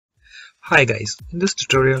Hi guys, in this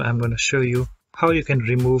tutorial I'm going to show you how you can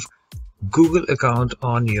remove Google account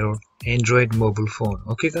on your Android mobile phone.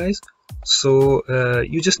 Okay guys, so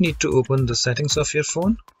you just need to open the settings of your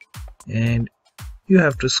phone and you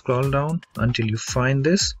have to scroll down until you find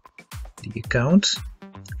this, the accounts.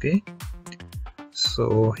 Okay,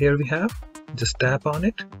 so here we have, just tap on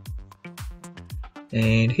it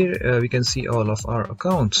and here we can see all of our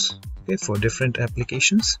accounts, okay, for different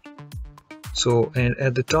applications. So, and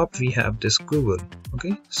at the top we have this Google.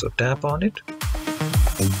 Okay, so tap on it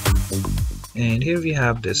and here we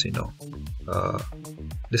have this,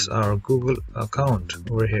 this our Google account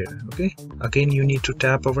over here. Okay, again you need to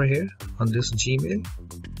tap over here on this Gmail,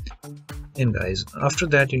 and guys, after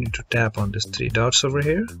that you need to tap on this three dots over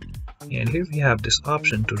here, and here we have this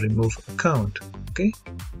option to remove account. Okay,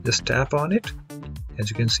 just tap on it. As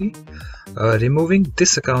you can see, removing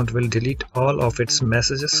this account will delete all of its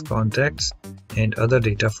messages, contacts and other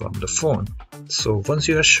data from the phone. So once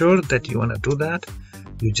you are sure that you want to do that,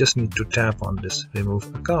 you just need to tap on this remove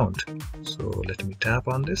account. So let me tap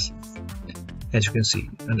on this. As you can see,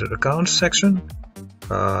 under accounts section,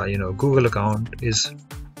 Google account is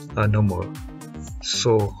no more.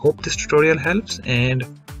 So hope this tutorial helps, and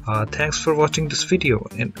thanks for watching this video.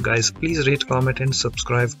 And guys, please rate, comment and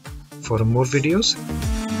subscribe for more videos.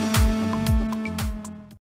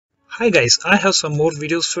 Hi guys, I have some more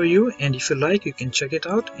videos for you, and if you like you can check it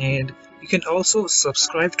out, and you can also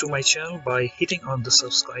subscribe to my channel by hitting on the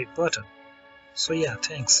subscribe button. So yeah,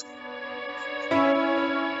 thanks.